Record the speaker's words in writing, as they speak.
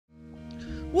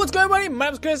What's going on, everybody? My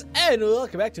name's Chris, and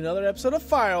welcome back to another episode of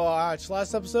Firewatch.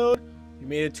 Last episode, we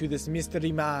made it to this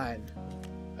mystery mine.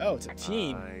 Oh, it's a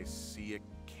teen. I see a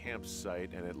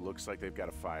campsite, and it looks like they've got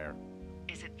a fire.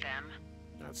 Is it them?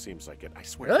 No, it seems like it. I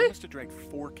swear, Really? they must have dragged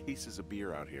 4 cases of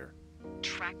beer out here.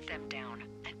 Track them down,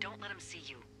 and don't let them see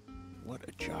you. What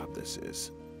a job this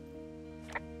is.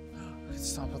 Let's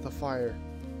stop with the fire.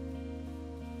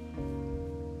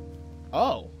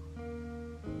 Oh.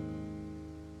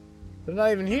 They're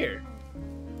not even here.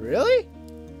 Really?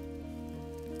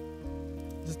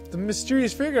 The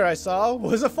mysterious figure I saw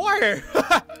was a fire.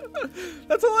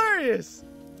 That's hilarious.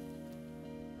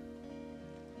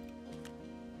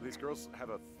 These girls have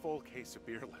a full case of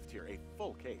beer left here. A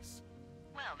full case.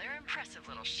 Well, they're impressive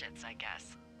little shits, I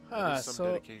guess. There's some So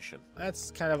dedication.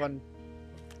 that's kind of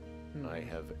I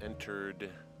have entered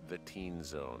the teen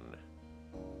zone.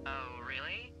 Oh,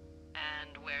 really?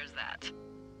 And where's that?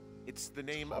 It's the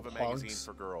name of a Punks. magazine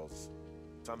for girls.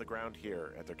 It's on the ground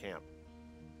here at their camp.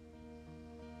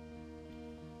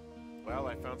 Well,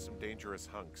 I found some dangerous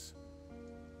hunks.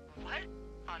 What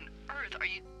on earth are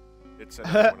you... It said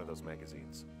in one of those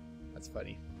magazines. That's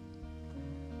funny.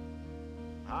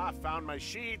 Ah, found my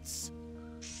sheets!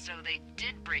 So they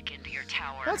did break into your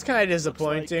tower. That's kind of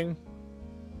disappointing.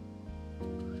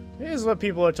 Here's what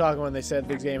people are talking when they said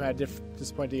the game had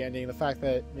disappointing ending. The fact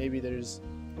that maybe there's...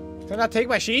 Can I not take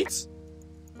my sheets?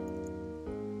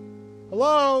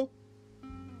 Hello?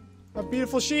 My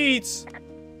beautiful sheets.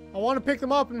 I want to pick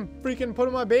them up and freaking put them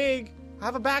in my bag. I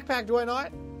have a backpack, do I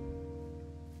not?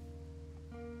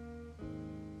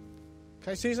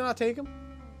 Can I seriously not take them?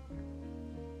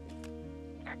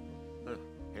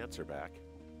 Pants are back.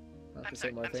 Not I'm to say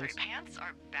sorry, more I'm sorry, things. pants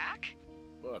are back?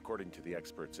 Well, according to the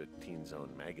experts at Teen Zone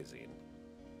magazine,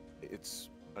 it's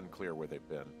unclear where they've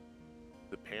been.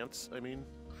 The pants, I mean?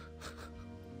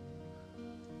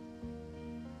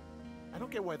 I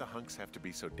don't get why the hunks have to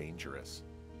be so dangerous.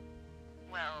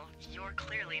 Well, you're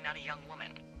clearly not a young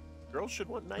woman. Girls should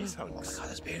want nice Oh my hunks. god,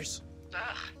 there's bears.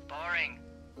 Ugh, boring.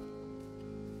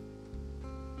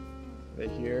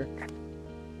 Right here.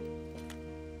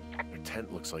 Their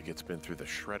tent looks like it's been through the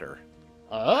shredder.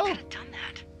 Oh? Could have done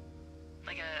that.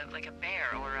 Like a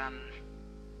bear or, I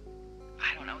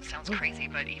don't know, it sounds crazy,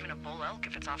 but even a bull elk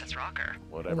if it's off its rocker.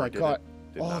 Whatever my did God.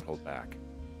 it did not hold back.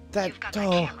 That... You've got that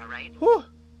Oh. camera, right? Whew.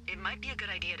 It might be a good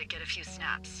idea to get a few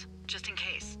snaps, just in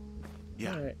case.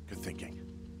 Yeah, Alright. good thinking.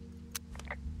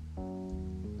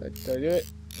 Did I do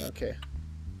it? Okay.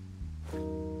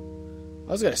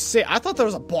 I was gonna say, I thought there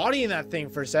was a body in that thing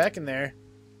for a second there.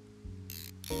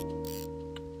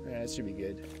 Yeah, that should be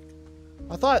good.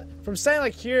 I thought, from standing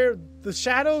like here, the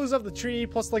shadows of the tree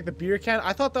plus like the beer can,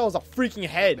 I thought that was a freaking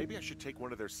head. Maybe I should take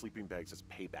one of their sleeping bags as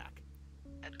payback.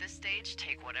 At this stage,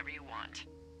 take whatever you want.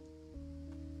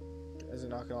 Is it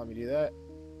not gonna let me do that?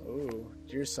 Oh,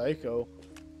 dear psycho.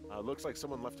 Looks like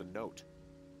someone left a note.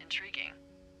 Intriguing.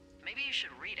 Maybe you should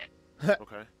read it.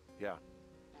 Okay, yeah.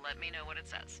 Let me know what it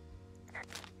says.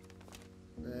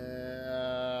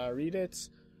 Read it.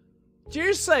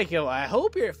 Dear Psycho, I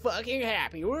hope you're fucking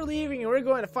happy. We're leaving and we're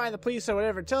going to find the police or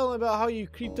whatever. Tell them about how you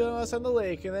creeped on us on the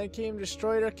lake and then came,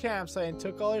 destroyed our campsite and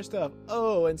took all our stuff.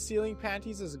 Oh, and stealing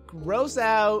panties is gross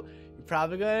out. You're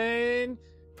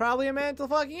probably a mental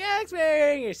fucking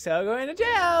expert. You're so going to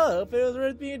jail. Hope it was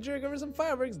worth being a jerk over some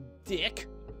fireworks, dick.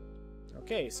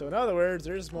 Okay, so in other words,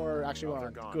 there's more actually Oh, going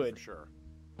they're on. gone, Good. for sure.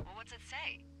 Well, what's it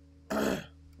say?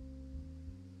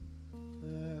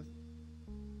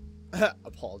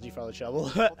 Apology for the trouble.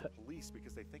 Call the police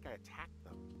because they think I attacked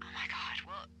them. Oh my god,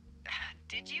 well,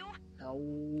 did you?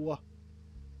 Ow.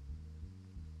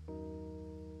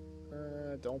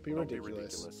 Don't be Don't be ridiculous.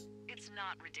 ridiculous. It's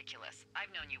not ridiculous.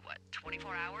 I've known you, what,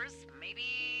 24 hours? Maybe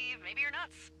you're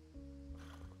nuts.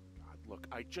 God, look,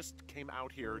 I just came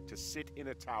out here to sit in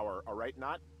a tower, all right?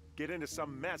 Not get into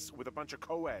some mess with a bunch of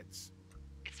co-eds.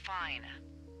 It's fine.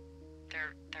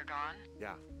 They're gone?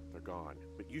 Yeah, they're gone.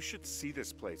 But you should see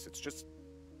this place.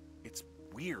 It's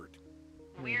weird.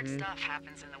 Weird stuff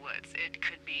happens in the woods. It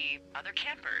could be other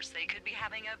campers. They could be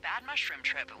having a bad mushroom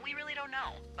trip. We really don't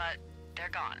know. But they're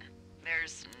gone.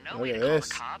 There's no Look way at to call this.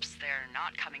 the cops. They're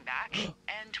not coming back.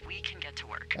 And we can get to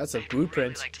work. That's a I'd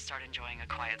blueprint. really like to start enjoying a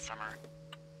quiet summer.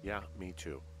 Yeah, me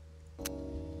too.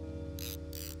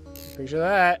 Picture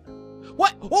that.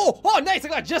 What? Oh, nice! I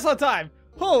got it just on time.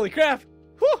 Holy crap!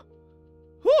 Whew!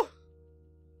 Whew!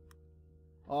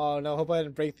 Oh no! Hope I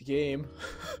didn't break the game.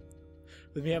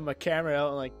 With me having my camera out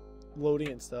and like loading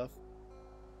and stuff.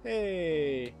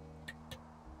 Hey!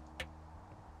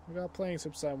 We got playing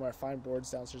somewhere. Find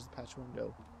boards downstairs the patch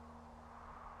window.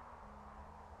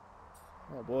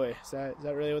 Oh boy, is that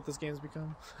really what this game's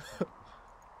become?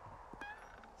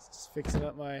 Just fixing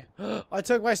up my... I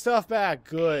took my stuff back.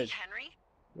 Good. Henry,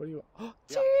 What do you... Yeah.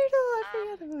 Turtle, I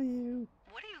forgot about you.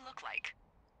 what do you look like?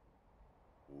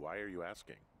 Why are you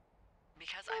asking?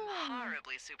 Because I'm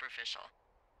horribly superficial.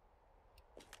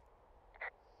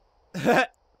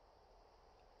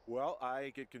 Well,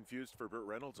 I get confused for Burt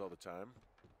Reynolds all the time.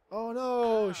 Oh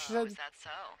no, she said Is that so?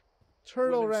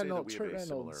 Turtle Women say that Reynolds. we Turtle have a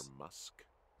similar Reynolds. musk.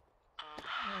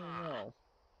 Oh no.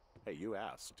 Hey, you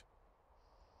asked.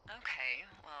 Okay,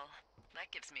 well, that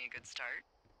gives me a good start.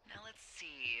 Now let's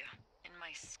see. In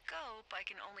my scope, I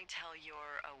can only tell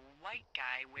you're a white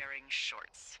guy wearing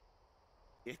shorts.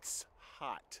 It's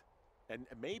hot. And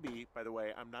maybe, by the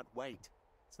way, I'm not white.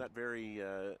 It's not very,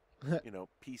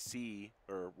 PC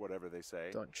or whatever they say.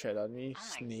 Don't tread on me, Oh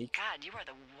sneak. my god, you are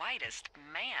the whitest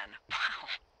man. Wow.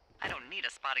 I don't need a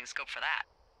spotting scope for that.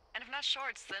 And if not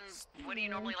shorts, then what do you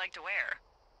normally like to wear?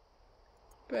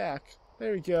 Back.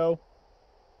 There we go.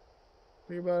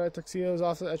 Think about it. Tuxedos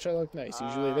off. I try to look nice.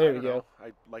 Usually, I there we don't go. know.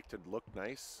 I like to look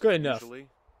nice. Good enough. Usually.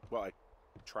 Well, I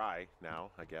try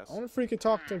now, I guess. I want to freaking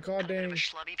talk to Had a bit goddamn. of a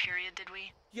schlubby period, did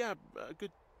we? Yeah, a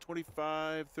good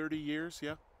 25, 30 years,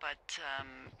 yeah. But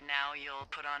now you'll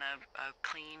put on a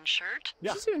clean shirt?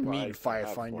 Yeah. Does this even mean I have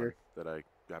firefinder? one that I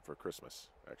got for Christmas,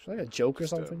 actually. Like a joke or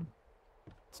Just, something?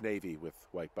 It's navy with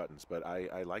white buttons, but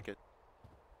I like it.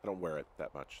 I don't wear it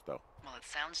that much, though. Well, it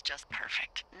sounds just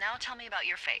perfect. Now tell me about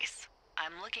your face.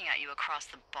 I'm looking at you across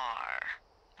the bar.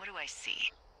 What do I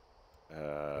see?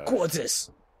 Gorgeous.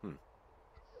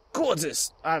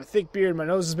 Gorgeous. I have a thick beard. My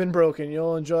nose has been broken.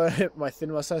 You'll enjoy my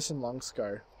thin mustache and long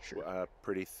scar. Sure.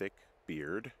 Pretty thick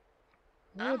beard.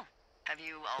 What? Oh, have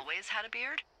you always had a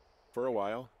beard? For a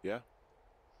while, yeah.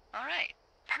 All right,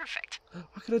 perfect.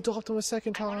 I could adopt him a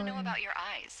second I time. want to know about your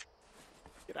eyes.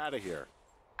 Get out of here.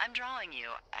 I'm drawing you.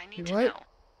 I need What? to know.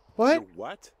 What? You're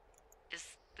what? Is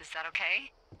that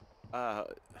okay?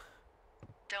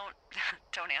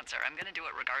 Don't answer. I'm gonna do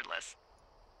it regardless.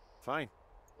 Fine.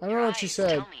 I don't Your know what she eyes, said.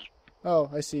 Tell me. Oh,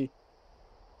 I see.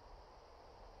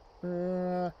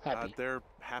 Happy. They're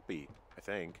happy, I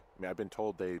think. I mean, I've been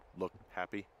told they look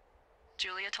happy.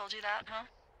 Julia told you that, huh?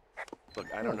 Look,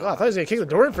 I Oh, don't know. God, I thought he was going to kick the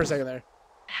door in for a second there.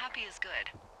 Happy is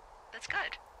good. That's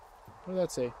good. What did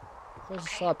that say? I just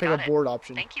Okay, saw a pick got up it. board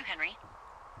option. Thank you, Henry.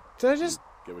 Did I just...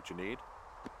 Get what you need?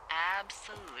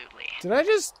 Absolutely. Did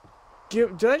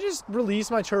I just release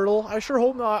my turtle? I sure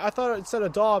hope not. I thought it said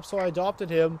adopt, so I adopted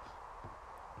him.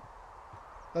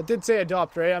 That did say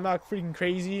adopt, right? I'm not freaking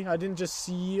crazy. I didn't just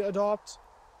see adopt.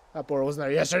 That board wasn't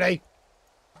there yesterday.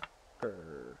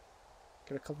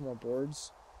 Get a couple more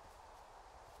boards.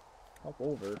 Hop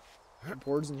over. Some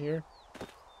boards in here.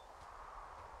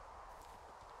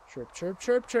 Chirp, chirp,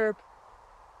 chirp, chirp.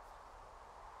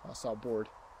 I saw a board.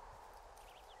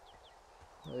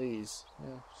 These.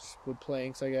 Yeah, just wood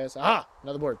planks, I guess. Ah!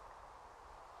 Another board.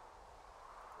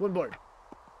 One board.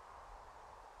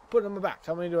 Put it on my back.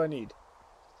 How many do I need?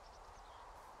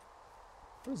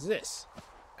 What is this?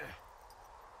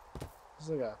 This is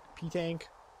like a P-tank.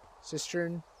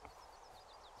 Cistern.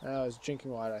 It's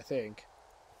drinking water, I think.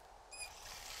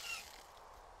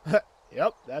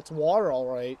 Yep, that's water,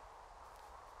 alright.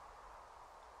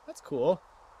 That's cool.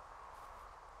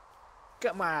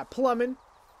 Got my plumbing.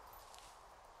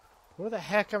 Where the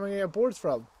heck am I gonna get boards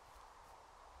from?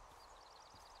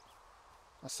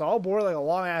 I saw a board like a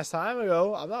long ass time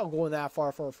ago. I'm not going that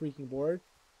far for a freaking board.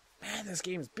 Man, this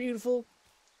game is beautiful.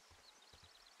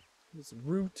 This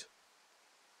root.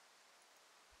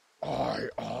 I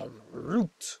am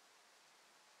root.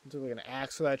 I took like an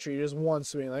axe for that tree just one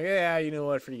swing. Like, yeah, you know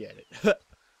what? Forget it.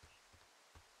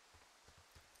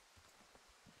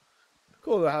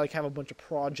 Cool to like have a bunch of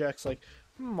projects like,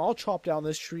 I'll chop down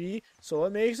this tree so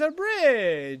it makes a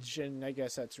bridge. And I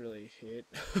guess that's really it.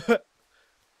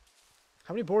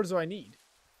 How many boards do I need?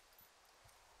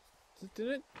 Did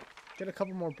it get a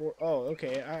couple more boards? Oh,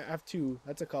 okay. I have two.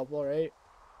 That's a couple, right?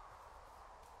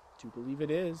 Do believe it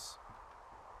is.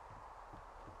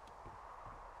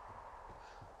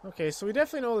 Okay, so we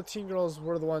definitely know the teen girls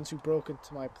were the ones who broke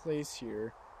into my place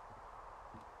here.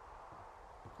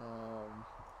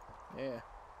 Yeah.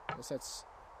 I guess that's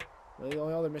really the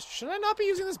only other mystery. Should I not be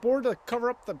using this board to cover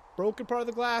up the broken part of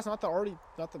the glass? Not the,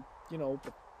 the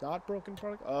not broken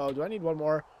part? Oh, do I need one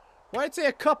more? Why'd say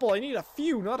a couple? I need a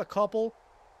few, not a couple.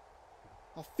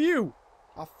 A few!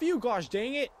 A few, gosh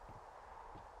dang it!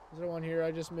 Is there one here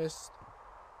I just missed?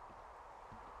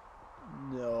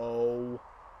 No.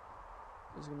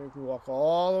 This is gonna make me walk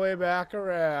all the way back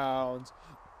around.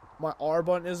 My R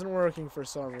button isn't working for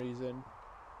some reason.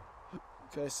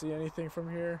 Can I see anything from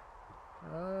here?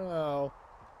 I don't know.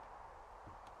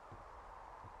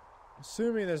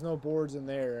 Assuming there's no boards in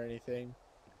there or anything.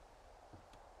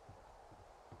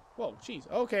 Whoa, jeez.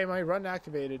 Okay, my run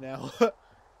activated now.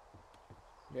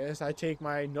 Yes, I take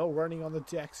my no running on the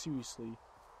deck seriously.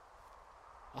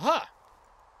 Aha!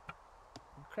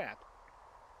 Oh, crap.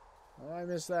 Oh, I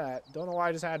missed that. Don't know why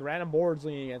I just had random boards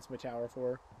leaning against my tower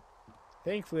for.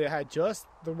 Thankfully, I had just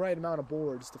the right amount of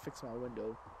boards to fix my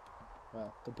window.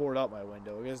 Well, to board up my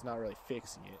window. I guess not really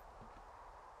fixing it.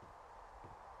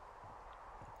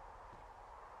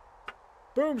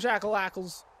 Boom,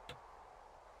 shackalackles.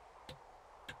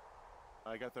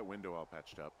 I got that window all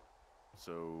patched up.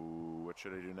 So, what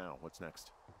should I do now? What's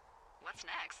next? What's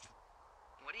next?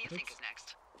 What do you think is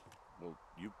next? Well,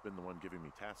 you've been the one giving me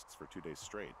tasks for 2 days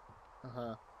straight.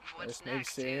 Uh-huh. What's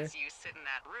next is you sit in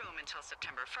that room until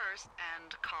September 1st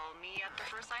and call me at the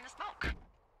first sign of smoke.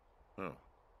 Oh,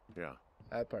 yeah.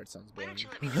 That part sounds Why boring. don't you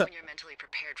let me know when you're mentally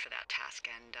prepared for that task,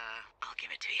 and I'll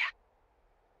give it to you.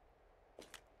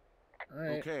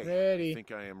 Alright, Okay, ready. I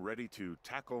think I am ready to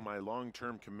tackle my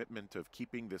long-term commitment of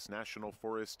keeping this national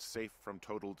forest safe from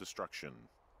total destruction.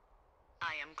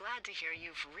 I am glad to hear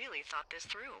you've really thought this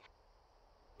through.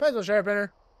 Pencil sharpener.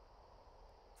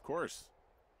 Of course.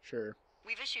 Sure.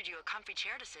 We've issued you a comfy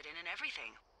chair to sit in and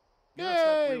everything. You know, it's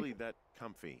not Yay! really that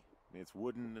comfy. I mean, it's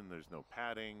wooden and there's no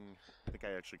padding. I think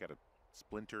I actually got a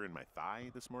splinter in my thigh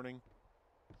this morning.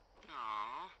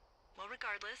 Aww. Well,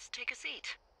 regardless, take a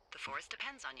seat. The forest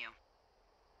depends on you.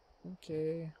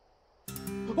 Okay.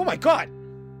 Oh my god!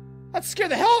 That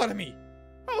scared the hell out of me!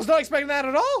 I was not expecting that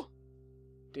at all!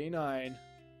 Day 9.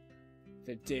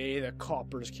 The day the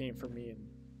coppers came for me and...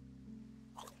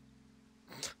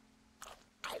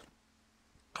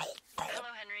 Hello,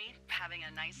 Henry. Having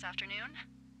a nice afternoon?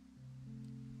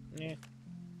 Yeah.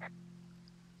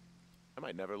 I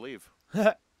might never leave.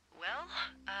 Well,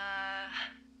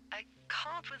 I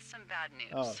called with some bad news.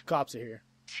 Oh, cops are here.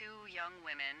 2 young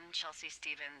women, Chelsea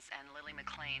Stevens and Lily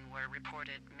McLean, were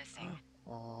reported missing.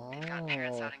 Oh. They've got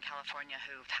parents out in California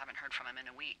who haven't heard from them in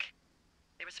a week.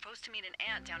 They were supposed to meet an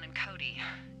aunt down in Cody.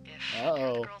 If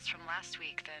you're the girls from last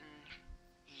week, then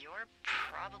you're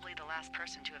probably the last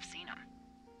person to have seen them.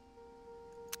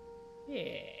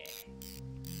 Yeah.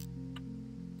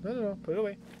 No, put it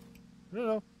away.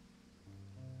 No.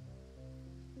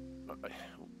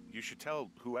 You should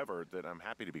tell whoever that I'm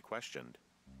happy to be questioned.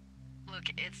 Look,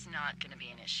 it's not going to be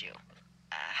an issue.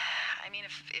 I mean,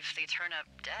 if they turn up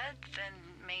dead, then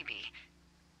maybe.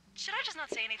 Should I just not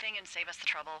say anything and save us the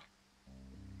trouble?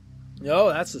 No,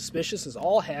 that's suspicious as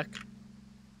all heck.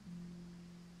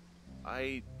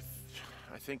 I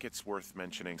think it's worth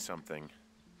mentioning something.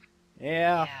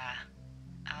 Yeah.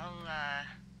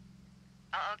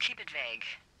 I'll keep it vague.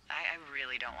 I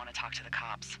really don't want to talk to the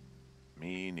cops.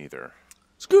 Me neither.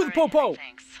 Screw the All right, popo! Henry,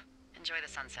 thanks. Enjoy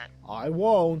the sunset. I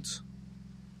won't.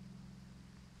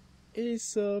 It's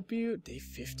so beautiful. Day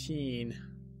 15.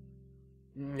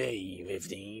 Day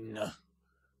 15.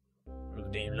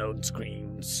 Game loading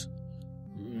screens.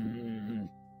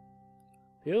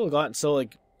 People have gotten so,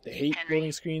 like, they hate Henry.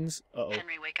 loading screens. Uh-oh.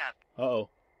 Henry, wake up. Uh-oh.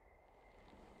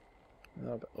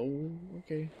 Oh,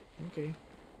 okay.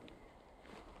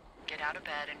 Get out of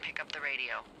bed and pick up the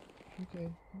radio.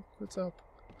 Okay. What's up?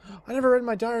 I never read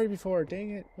my diary before.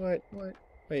 Dang it. What?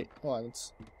 Wait, hold on.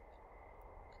 Let's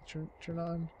turn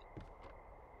on.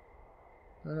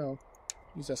 No.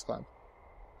 Use S-Clam.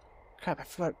 Crap, I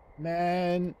forgot.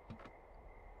 Man,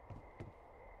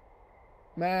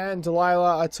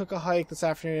 Delilah, I took a hike this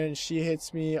afternoon and she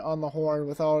hits me on the horn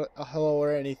without a hello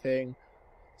or anything.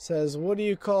 Says, what do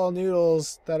you call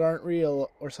noodles that aren't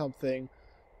real or something?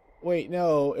 Wait,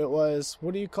 no, it was,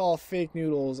 what do you call fake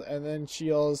noodles? And then she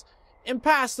yells,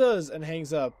 impastas! And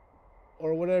hangs up.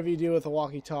 Or whatever you do with a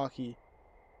walkie-talkie.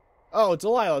 Oh,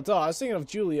 Delilah, duh. I was thinking of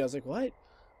Julie. I was like, what?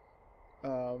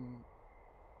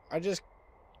 I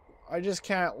just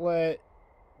can't let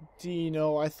Dee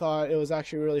know I thought it was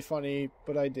actually really funny,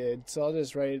 but I did. So I'll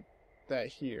just write that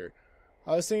here.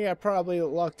 I was thinking I probably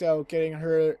lucked out getting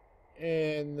her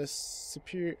in the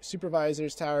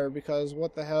supervisor's tower, because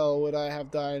what the hell would I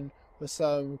have done with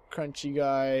some crunchy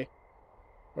guy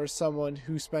or someone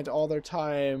who spent all their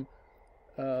time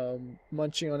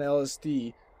munching on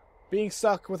LSD? Being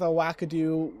stuck with a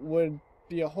wackadoo would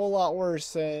be a whole lot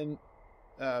worse than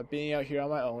being out here on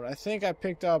my own. I think I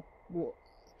picked up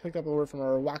a word from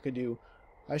her, wackadoo.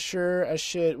 I sure as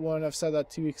shit wouldn't have said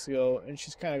that 2 weeks ago, and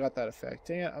she's kind of got that effect.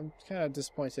 Dang it, I'm kind of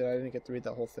disappointed I didn't get to read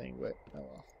that whole thing, but oh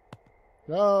well.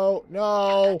 No!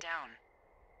 Put that down.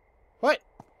 What?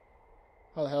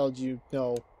 How the hell did you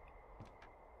know?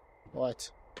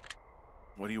 What?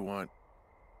 What do you want?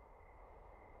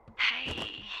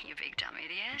 Hey, you big dumb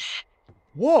idiot.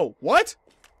 Whoa! What?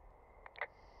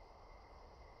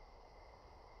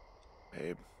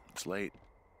 Babe, it's late.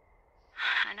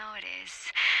 I know it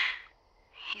is.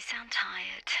 You sound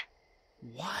tired.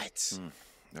 What?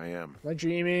 I am. Am I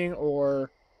dreaming or...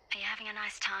 Are you having a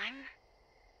nice time?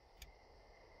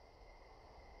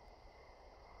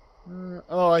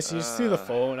 Oh, I see. You see the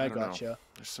phone. I don't know. gotcha.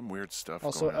 There's some weird stuff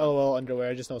Also, going on. LOL underwear.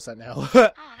 I just noticed that now.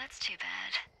 Oh, that's too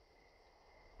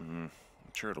bad. I'm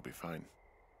sure it'll be fine.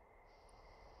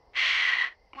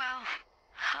 Well,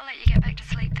 I'll let you get back to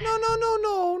sleep then.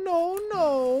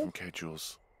 No. Okay,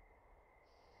 Jules.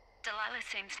 Delilah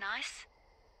seems nice.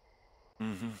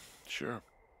 Sure.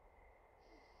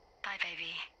 Bye,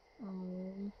 baby.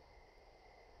 Oh,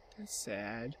 that's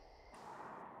sad.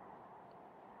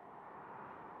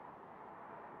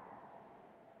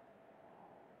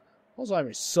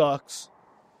 Alzheimer's sucks.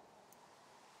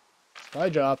 My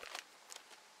job.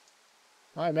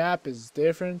 My map is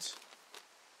different.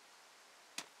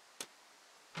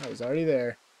 Oh, he's already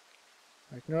there.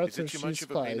 Like north Is it of too much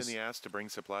of a pain in supplies. the ass to bring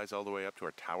supplies all the way up to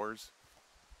our towers?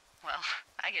 Well,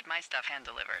 I get my stuff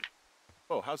hand-delivered.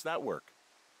 Oh, how's that work?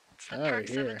 It's the Oh, perks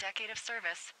of here. a decade of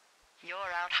service.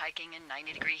 You're out hiking in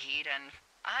 90-degree heat, and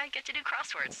I get to do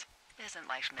crosswords. Isn't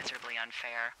life miserably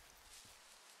unfair?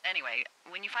 Anyway,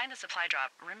 when you find the supply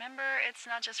drop, remember it's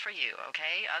not just for you,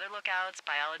 okay? Other lookouts,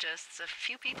 biologists, a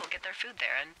few people get their food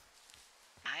there, and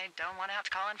I don't want to have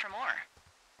to call in for more.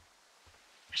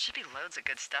 There should be loads of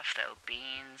good stuff, though.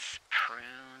 Beans,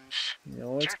 prunes, You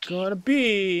know what it's jerky. gonna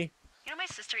be. You know, my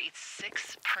sister eats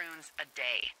 6 prunes a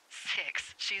day.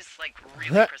 6. She's, like,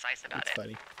 really precise about That's it.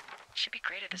 funny. She'd be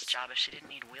great at this job if she didn't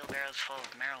need wheelbarrows full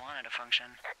of marijuana to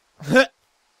function.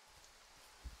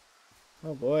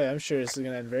 Oh boy, I'm sure this is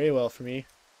gonna end very well for me.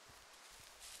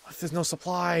 What if there's no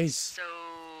supplies? So,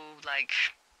 like,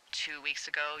 2 weeks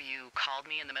ago, you called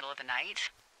me in the middle of the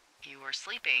night. You were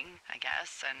sleeping, I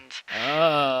guess, and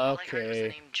Ah, all I heard was the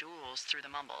okay. name Jules through the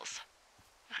mumbles.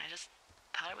 I just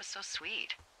thought it was so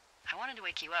sweet. I wanted to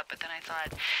wake you up, but then I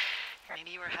thought maybe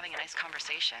you were having a nice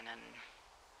conversation,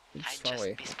 and I'd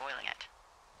just be spoiling it.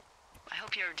 I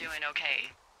hope you're doing okay,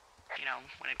 you know,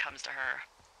 when it comes to her.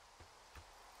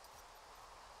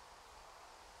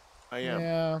 I am.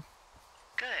 Yeah,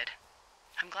 Good.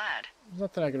 I'm glad. there's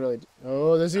nothing I could really do.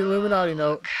 Oh, there's the Illuminati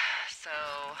note. Look, so,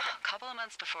 a couple of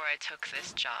months before I took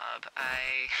this job,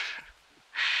 I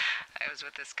was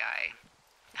with this guy,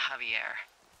 Javier.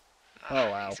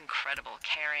 Oh, wow. He's incredible,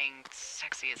 caring,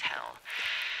 sexy as hell.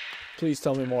 Please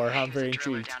tell me more. I'm He was very a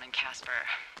driller intrigued. down in Casper.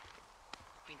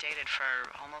 We dated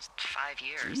for almost 5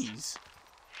 years. Jeez.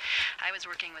 I was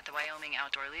working with the Wyoming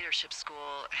Outdoor Leadership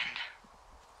School, and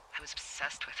I was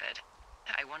obsessed with it.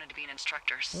 I wanted to be an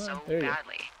instructor so there you go.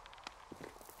 badly.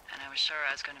 And I was sure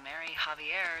I was going to marry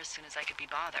Javier as soon as I could be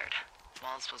bothered.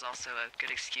 Walls was also a good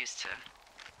excuse to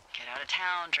get out of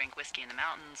town, drink whiskey in the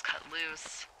mountains, cut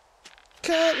loose.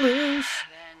 Cut loose.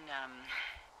 Then,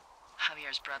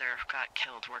 Javier's brother got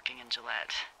killed working in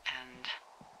Gillette, and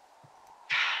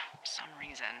for some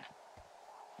reason,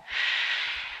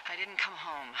 I didn't come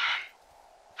home.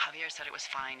 Javier said it was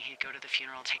fine. He'd go to the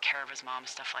funeral, take care of his mom,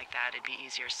 stuff like that. It'd be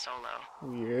easier solo.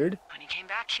 Weird. When he came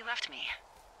back, he left me.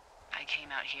 I came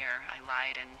out here, I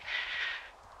lied, and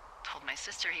told my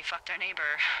sister he fucked our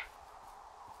neighbor.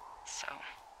 So,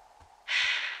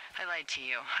 I lied to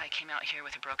you. I came out here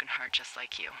with a broken heart just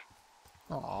like you.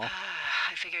 Aw.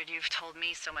 I figured you've told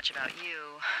me so much about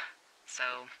you, so,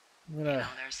 I'm you gonna know,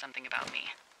 there's something about me.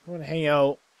 hang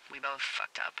out. We both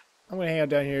fucked up. I'm gonna hang out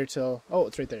down here till... Oh,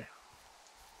 it's right there.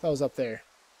 That was up there.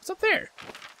 What's up there?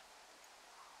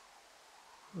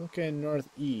 Looking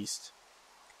northeast.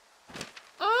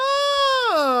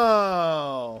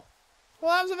 Oh!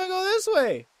 What happens if I go this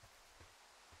way?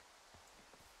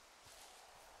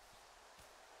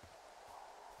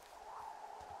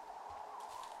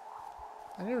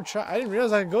 I didn't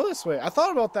realize I could go this way. I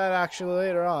thought about that actually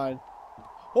later on.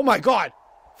 Oh my god!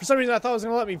 For some reason I thought it was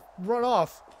gonna let me run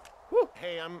off. Whew.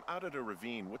 Hey, I'm out at a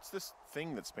ravine. What's this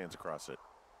thing that spans across it?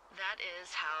 That is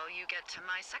how you get to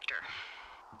my sector.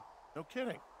 No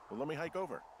kidding. Well, let me hike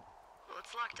over. Well,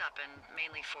 it's locked up and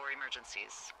mainly for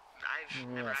emergencies. I've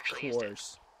never Of actually used it.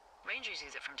 course. Rangers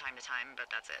use it from time to time, but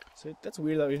that's it. So that's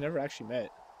weird that we've never actually met.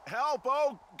 Help!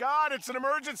 Oh, God, it's an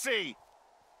emergency!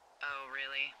 Oh,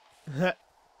 really?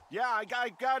 Yeah, I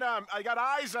got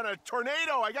eyes on a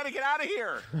tornado. I gotta get out of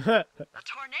here. A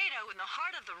tornado in the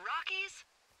heart of the Rockies?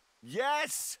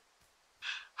 Yes!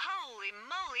 Holy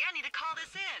moly, I need to call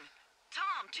this in.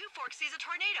 Tom, Two Forks sees a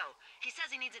tornado. He says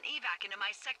he needs an evac into my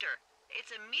sector.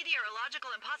 It's a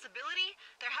meteorological impossibility.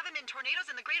 There haven't been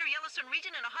tornadoes in the greater Yellowstone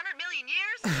region in 100 million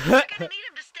years. You're gonna need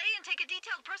him to stay and take a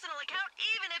detailed personal account,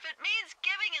 even if it means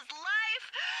giving his life.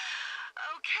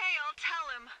 Okay, I'll tell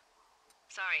him.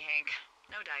 Sorry, Hank.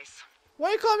 No dice.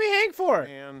 What you call me Hank for?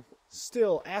 Man.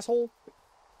 Still, asshole.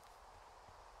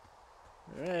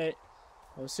 Alright.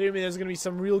 I'm assuming there's gonna be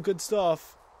some real good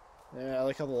stuff. Yeah, I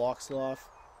like how the lock's still off.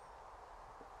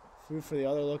 Food for the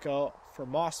other lookout. For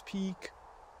Moss Peak.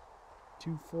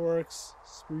 2 forks.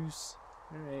 Spruce.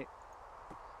 Alright.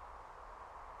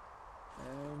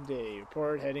 And day.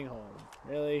 Report heading home.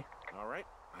 Really? Alright.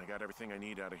 I got everything I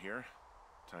need out of here.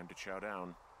 Time to chow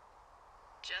down.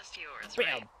 Just yours, Bam.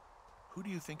 right? Who do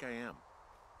you think I am?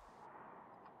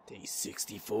 Day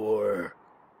 64.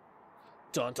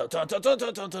 Dun, dun, dun, dun, dun,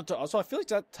 dun, dun, dun, dun. Also, I feel like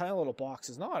that tiny little box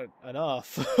is not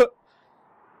enough.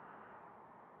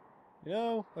 You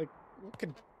know, like, what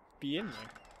could be in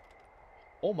there?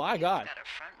 Oh my god. You've got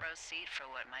a front row seat for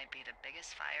what might be the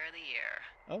biggest fire of the year.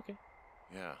 Okay.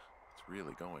 Yeah, it's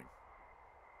really going.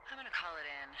 I'm gonna call it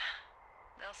in.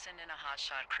 They'll send in a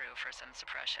hotshot crew for some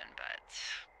suppression, but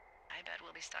I bet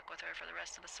we'll be stuck with her for the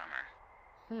rest of the summer.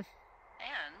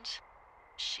 And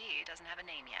she doesn't have a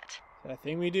name yet. Is that a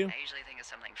thing we do? I usually think of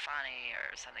something funny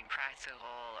or something practical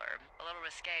or a little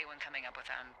risque when coming up with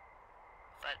them.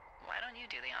 But why don't you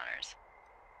do the honors?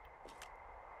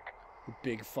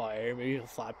 Big fire, maybe a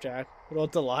flapjack. What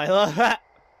about Delilah?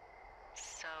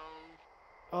 So...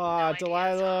 Ah, no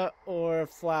Delilah ideas, or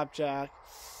flapjack.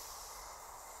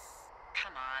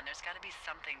 Come on, there's gotta be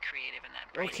something creative in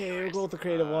that brain of Okay, we'll yours. go with the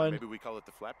creative one. Maybe we call it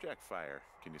the Flapjack Fire.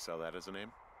 Can you sell that as a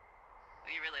name?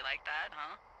 You really like that,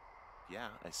 huh? Yeah,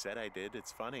 I said I did.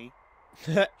 It's funny.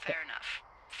 Fair enough.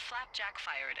 Flapjack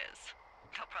Fire it is.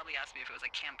 They'll probably ask me if it was a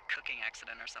camp cooking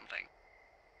accident or something.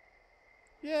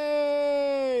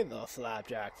 Yay! The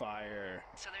flapjack fire.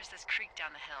 So there's this creek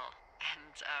down the hill,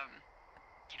 and,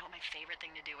 you know what my favorite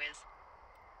thing to do is?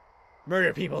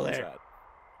 Murder people What's there. that?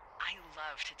 I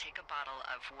love to take a bottle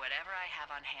of whatever I have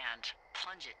on hand,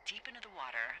 plunge it deep into the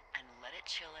water, and let it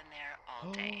chill in there all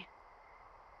day.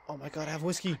 Oh my god, I have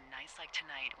whiskey. On nights like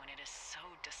tonight, when it is so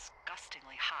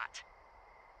disgustingly hot,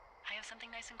 I have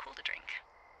something nice and cool to drink.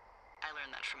 I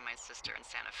learned that from my sister in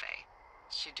Santa Fe.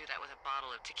 She'd do that with a bottle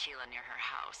of tequila near her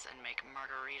house and make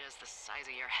margaritas the size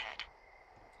of your head.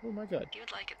 Oh my god. You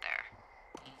would like it there.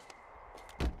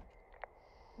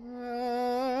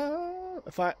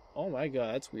 Oh my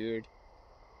god, that's weird.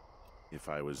 If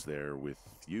I was there with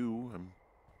you, I'm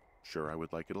sure I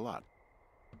would like it a lot.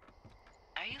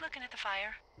 Are you looking at the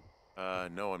fire?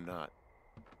 No, I'm not.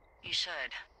 You should.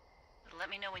 Let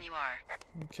me know when you are.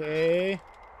 Okay.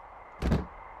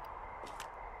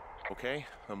 Okay,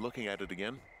 I'm looking at it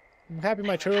again. I'm happy my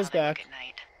I love how trail's they look back. at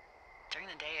night. During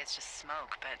the day, it's just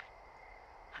smoke, but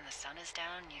when the sun is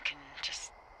down, you can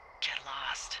just get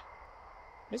lost.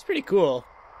 It's pretty cool.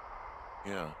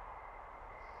 Yeah.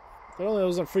 If it only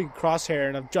wasn't freaking crosshair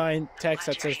and a giant text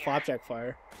Glad that you're says here. flapjack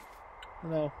fire. I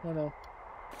know.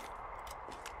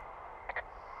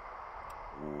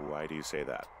 Why do you say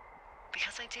that?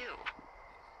 Because I do.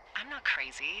 I'm not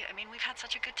crazy. I mean, we've had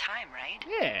such a good time, right?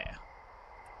 Yeah.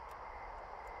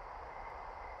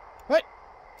 What?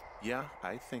 Yeah,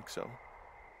 I think so.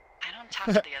 I don't talk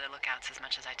to the other lookouts as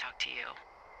much as I talk to you.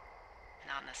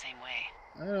 Not in the same way.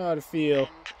 I don't know how to feel.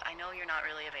 And I know you're not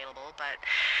really available, but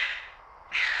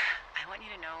I want you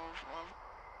to know, well,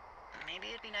 maybe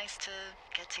it'd be nice to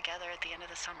get together at the end of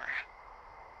the summer.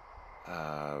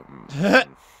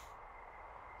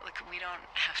 Look, we don't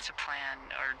have to plan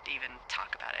or even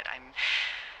talk about it. I'm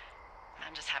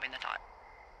just having the thought.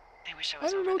 I wish I I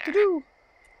was don't over know what there. to do.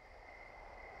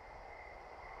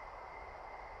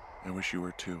 I wish you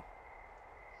were too.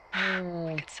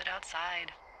 We could sit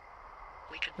outside.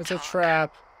 We could It's a talk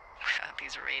trap. without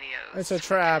these radios. It's a We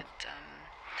trap. could,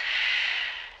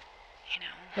 you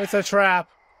know. It's a trap.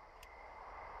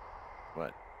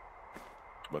 What?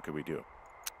 What could we do?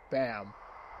 Bam.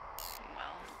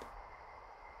 Well,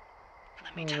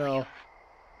 let me Oh, tell no. you.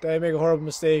 Did I make a horrible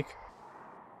mistake?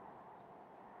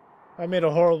 I made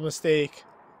a horrible mistake.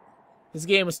 This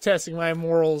game was testing my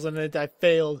morals and I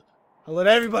failed. I let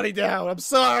everybody down. I'm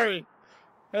sorry.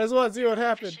 I just want to see what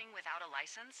happened. Fishing without a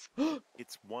license?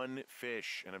 It's one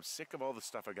fish, and I'm sick of all the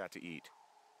stuff I got to eat.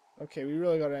 Okay, we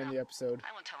really gotta end the episode.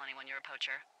 I won't tell anyone you're a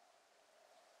poacher.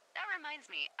 That reminds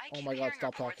me, I Oh keep my God, hearing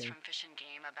stop reports talking. from Fish and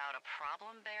Game about a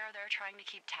problem bear they're trying to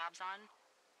keep tabs on.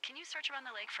 Can you search around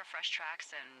the lake for fresh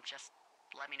tracks and just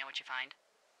let me know what you find?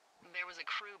 There was a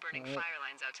crew burning fire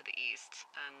lines out to the east,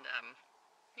 and,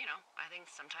 you know, I think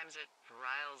sometimes it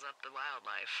riles up the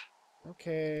wildlife.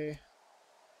 Okay.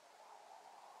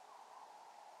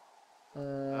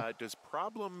 Does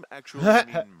problem actually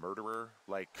mean murderer?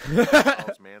 Like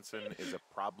Charles Manson is a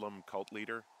problem cult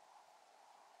leader?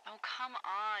 Oh, come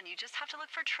on. You just have to look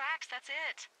for tracks. That's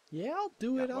it. Yeah, I'll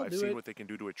do it. Well, I'll I've do seen it. what they can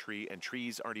do to a tree, and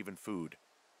trees aren't even food.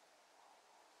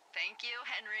 Thank you,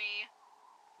 Henry.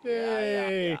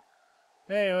 Yay!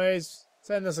 Anyways, let's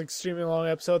end this extremely long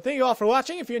episode. Thank you all for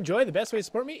watching. If you enjoyed, the best way to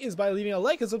support me is by leaving a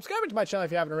like and subscribing to my channel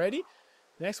if you haven't already.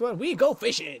 Next one, we go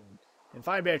fishing and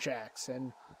find bear tracks.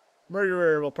 And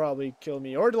Murderer will probably kill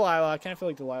me. Or Delilah. I kind of feel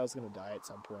like Delilah's going to die at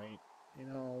some point. You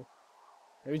know,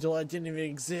 maybe Delilah didn't even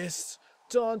exist.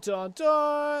 Dun dun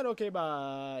dun. Okay,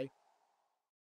 bye.